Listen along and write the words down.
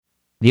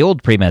The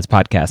Old Pre-Meds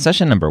Podcast,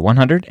 session number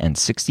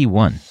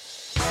 161.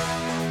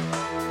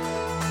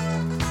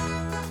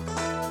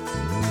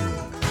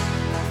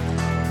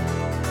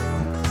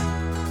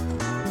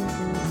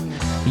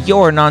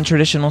 You're a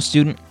non-traditional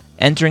student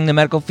entering the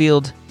medical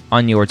field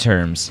on your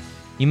terms.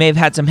 You may have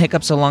had some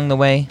hiccups along the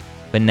way,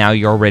 but now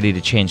you're ready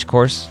to change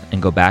course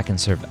and go back and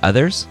serve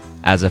others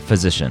as a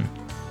physician.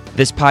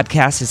 This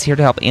podcast is here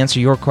to help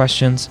answer your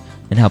questions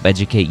and help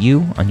educate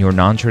you on your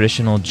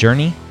non-traditional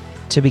journey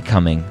to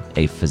becoming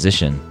a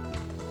physician.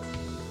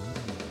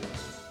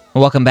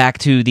 Welcome back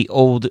to the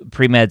Old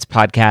Pre-Meds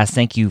Podcast.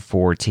 Thank you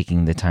for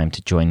taking the time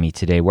to join me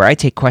today, where I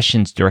take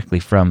questions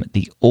directly from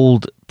the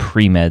Old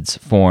Pre-Meds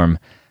forum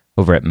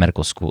over at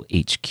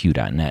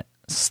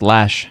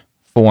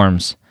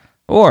medicalschoolhq.net/forums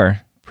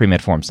or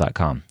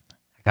premedforums.com.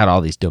 I got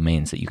all these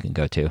domains that you can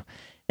go to,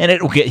 and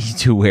it will get you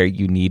to where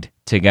you need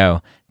to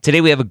go.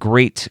 Today we have a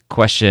great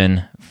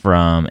question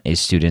from a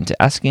student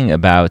asking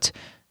about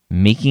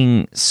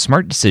making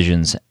smart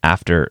decisions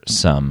after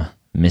some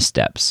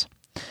missteps.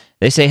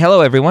 They say,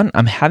 "Hello everyone,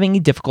 I'm having a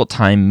difficult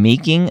time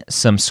making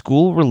some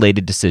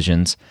school-related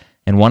decisions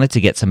and wanted to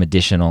get some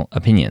additional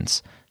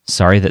opinions.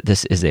 Sorry that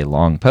this is a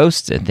long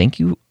post, and thank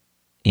you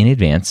in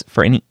advance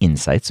for any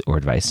insights or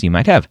advice you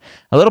might have."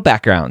 A little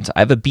background.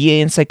 I have a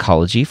BA in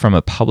psychology from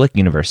a public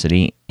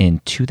university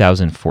in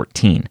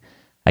 2014.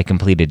 I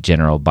completed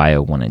General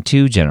Bio 1 and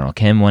 2, General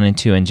Chem 1 and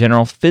 2, and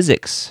General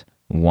Physics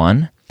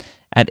 1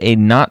 at a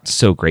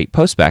not-so-great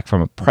postbac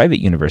from a private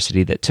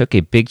university that took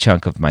a big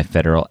chunk of my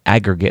federal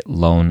aggregate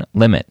loan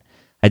limit.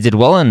 I did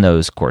well in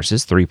those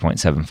courses,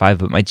 3.75,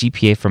 but my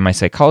GPA for my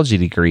psychology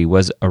degree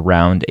was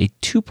around a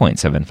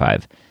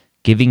 2.75,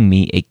 giving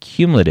me a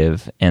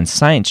cumulative and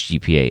science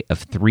GPA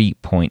of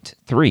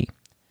 3.3.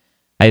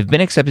 I have been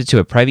accepted to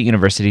a private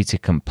university to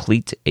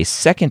complete a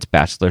second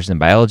bachelor's in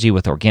biology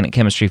with organic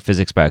chemistry,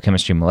 physics,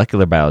 biochemistry,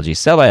 molecular biology,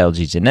 cell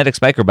biology, genetics,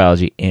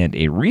 microbiology, and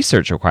a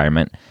research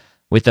requirement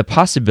with the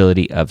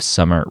possibility of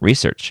summer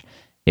research.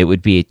 It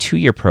would be a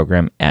 2-year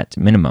program at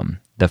minimum.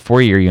 The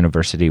 4-year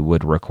university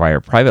would require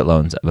private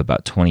loans of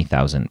about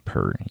 $20,000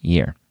 per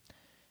year.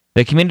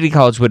 The community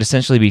college would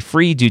essentially be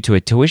free due to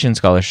a tuition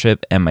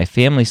scholarship, and my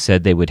family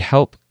said they would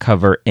help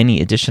cover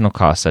any additional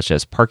costs such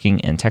as parking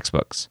and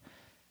textbooks.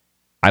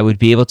 I would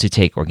be able to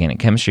take organic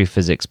chemistry,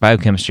 physics,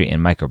 biochemistry,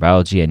 and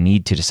microbiology. I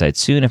need to decide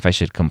soon if I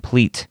should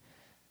complete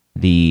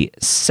the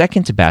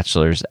second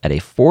bachelor's at a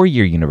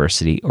 4-year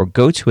university or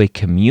go to a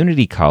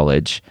community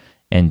college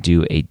and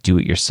do a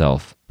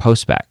do-it-yourself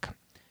postbac.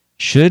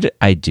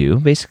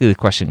 Basically the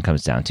question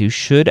comes down to,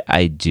 should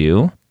I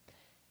do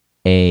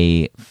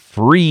a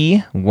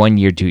free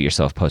 1-year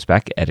do-it-yourself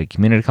postbac at a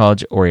community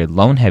college or a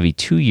loan-heavy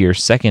 2-year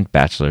second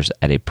bachelor's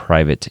at a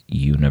private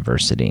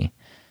university?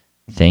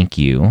 Thank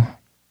you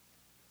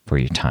for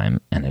your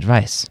time and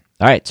advice.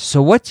 All right,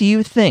 so what do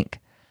you think?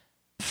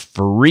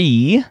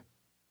 Free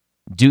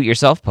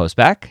do-it-yourself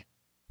postbac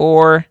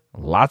or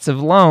lots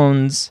of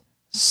loans,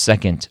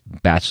 second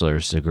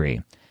bachelor's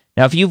degree?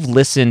 Now, if you've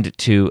listened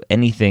to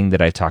anything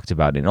that I've talked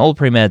about in Old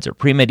Pre-Meds or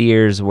Pre-Med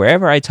years,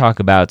 wherever I talk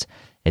about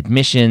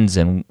admissions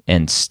and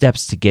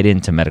steps to get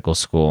into medical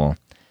school,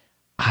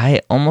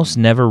 I almost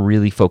never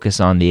really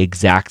focus on the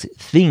exact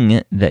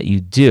thing that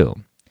you do.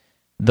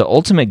 The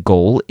ultimate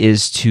goal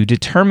is to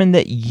determine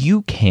that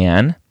you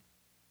can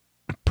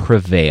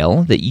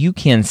prevail, that you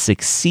can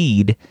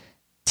succeed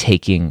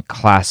taking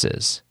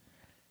classes.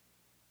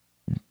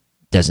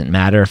 Doesn't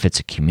matter if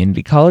it's a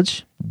community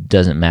college,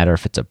 doesn't matter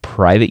if it's a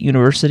private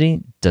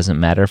university, doesn't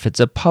matter if it's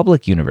a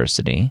public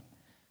university.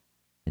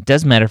 It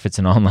does matter if it's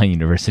an online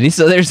university,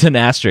 so there's an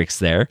asterisk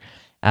there.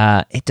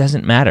 It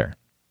doesn't matter.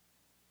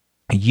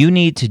 You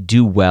need to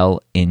do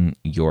well in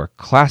your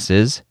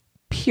classes,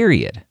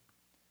 period.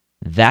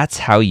 That's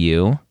how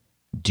you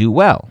do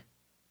well.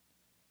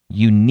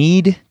 You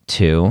need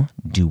to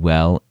do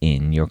well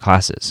in your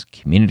classes.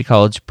 Community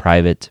college,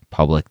 private,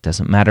 public,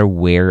 doesn't matter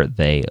where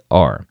they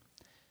are.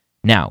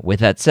 Now,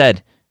 with that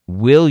said,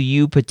 will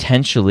you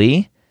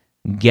potentially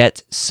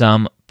get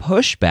some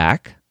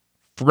pushback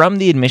from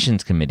the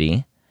admissions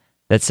committee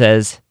that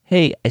says,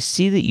 hey, I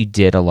see that you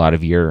did a lot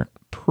of your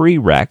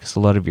prereqs, a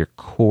lot of your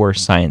core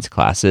science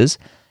classes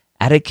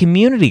at a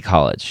community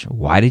college.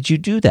 Why did you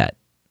do that?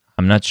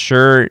 I'm not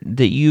sure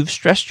that you've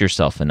stressed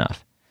yourself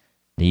enough.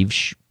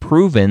 You've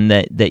proven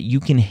that you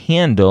can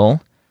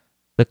handle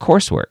the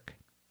coursework.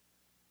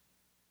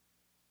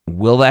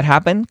 Will that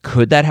happen?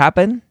 Could that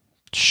happen?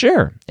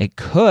 Sure, it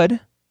could.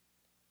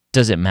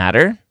 Does it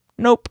matter?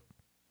 Nope.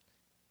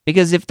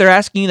 Because if they're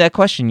asking you that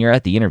question, you're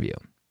at the interview.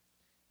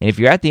 And if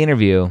you're at the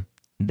interview,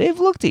 they've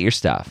looked at your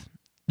stuff.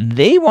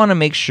 They want to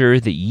make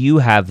sure that you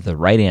have the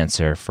right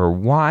answer for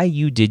why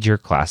you did your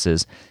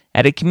classes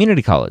at a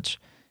community college.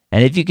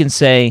 And if you can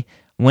say,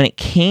 when it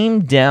came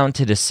down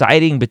to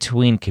deciding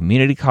between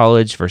community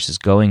college versus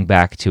going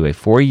back to a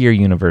 4-year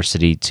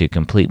university to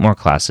complete more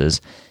classes,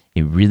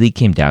 it really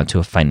came down to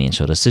a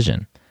financial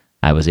decision.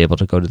 I was able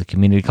to go to the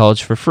community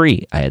college for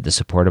free. I had the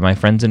support of my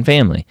friends and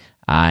family.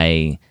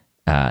 I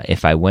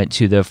If I went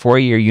to the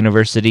four-year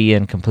university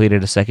and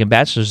completed a second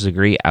bachelor's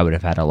degree, I would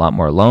have had a lot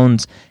more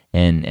loans,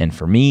 and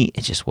for me,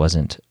 it just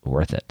wasn't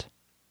worth it.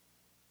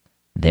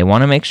 They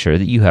want to make sure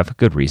that you have a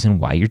good reason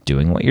why you're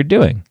doing what you're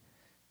doing.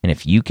 And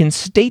if you can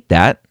state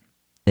that,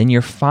 then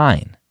you're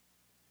fine.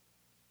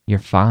 You're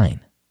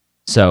fine.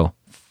 So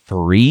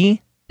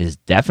free is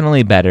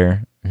definitely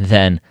better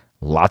than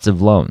lots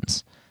of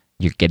loans.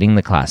 You're getting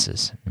the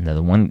classes. Now,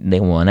 the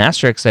one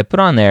asterisk I put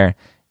on there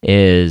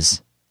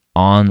is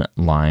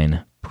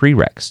online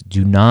prereqs.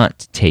 Do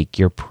not take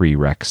your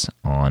prereqs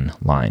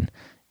online.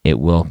 It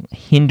will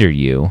hinder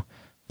you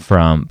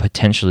from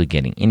potentially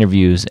getting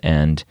interviews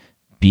and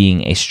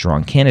being a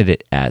strong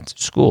candidate at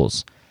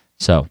schools.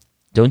 So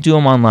don't do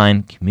them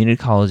online. Community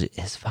college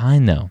is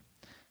fine though.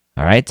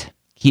 All right?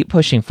 Keep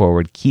pushing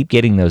forward. Keep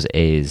getting those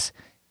A's.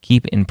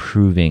 Keep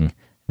improving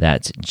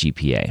that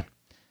GPA.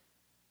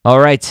 All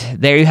right,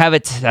 there you have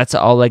it. That's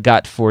all I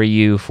got for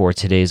you for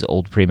today's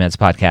Old Pre-Meds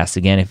podcast.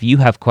 Again, if you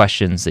have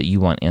questions that you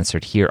want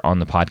answered here on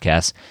the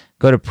podcast,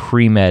 go to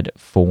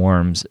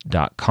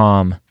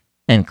premedforums.com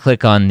and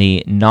click on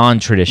the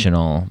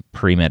non-traditional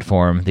pre-med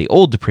forum. The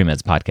Old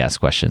Pre-Meds podcast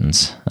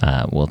questions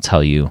will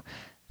tell you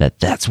that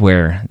that's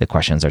where the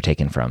questions are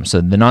taken from. So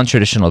the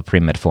non-traditional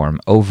pre-med forum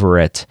over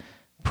at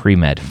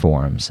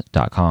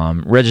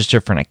premedforums.com.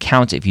 Register for an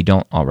account if you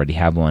don't already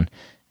have one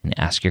and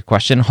ask your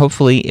question.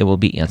 Hopefully it will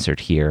be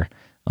answered here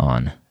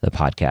on the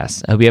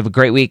podcast. I hope you have a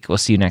great week. We'll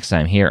see you next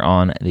time here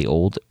on the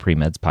Old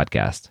Pre-Meds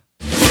podcast.